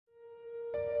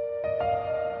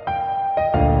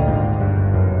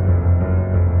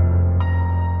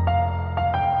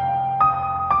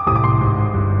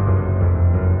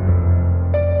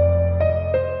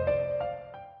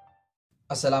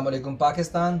Assalamu alaikum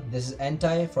Pakistan, this is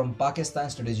Anti from Pakistan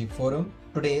Strategic Forum.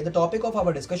 Today the topic of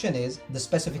our discussion is the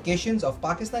specifications of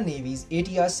Pakistan Navy's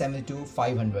ATR-72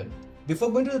 500.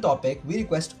 Before going to the topic, we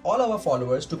request all our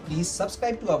followers to please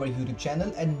subscribe to our YouTube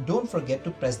channel and don't forget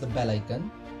to press the bell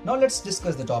icon. Now let's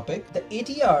discuss the topic. The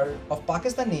ATR of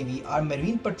Pakistan Navy are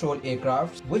marine patrol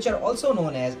aircraft which are also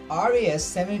known as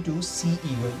RAS-72 Sea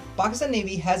Eagle. Pakistan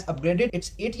Navy has upgraded its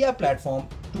ATR platform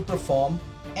to perform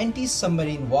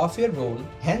anti-submarine warfare role.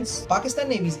 Hence, Pakistan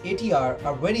Navy's ATR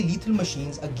are very lethal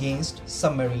machines against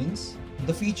submarines.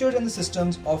 The features and the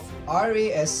systems of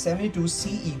RAS-72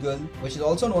 Sea Eagle, which is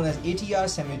also known as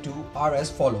ATR-72, are as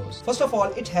follows. First of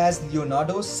all, it has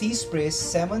Leonardo Seaspray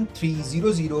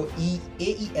 7300E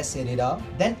AESA radar.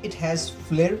 Then it has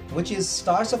FLIR, which is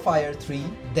SAFIRE 3.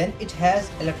 Then it has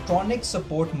electronic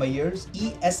support measures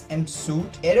ESM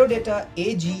suit, Aerodata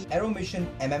AG AeroMission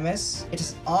MMS. It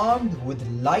is armed with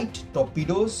light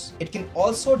torpedoes. It can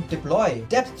also deploy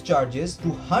depth charges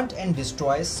to hunt and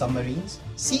destroy submarines.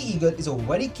 Sea Eagle is a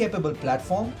very capable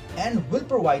platform and will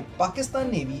provide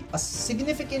Pakistan Navy a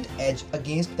significant edge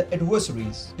against the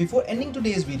adversaries. Before ending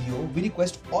today's video, we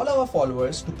request all our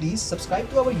followers to please subscribe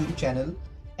to our YouTube channel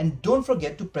and don't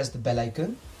forget to press the bell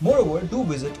icon. Moreover, do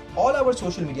visit all our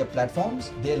social media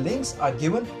platforms. Their links are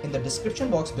given in the description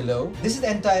box below. This is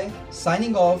Anti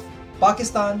signing off.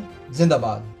 Pakistan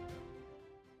Zindabad.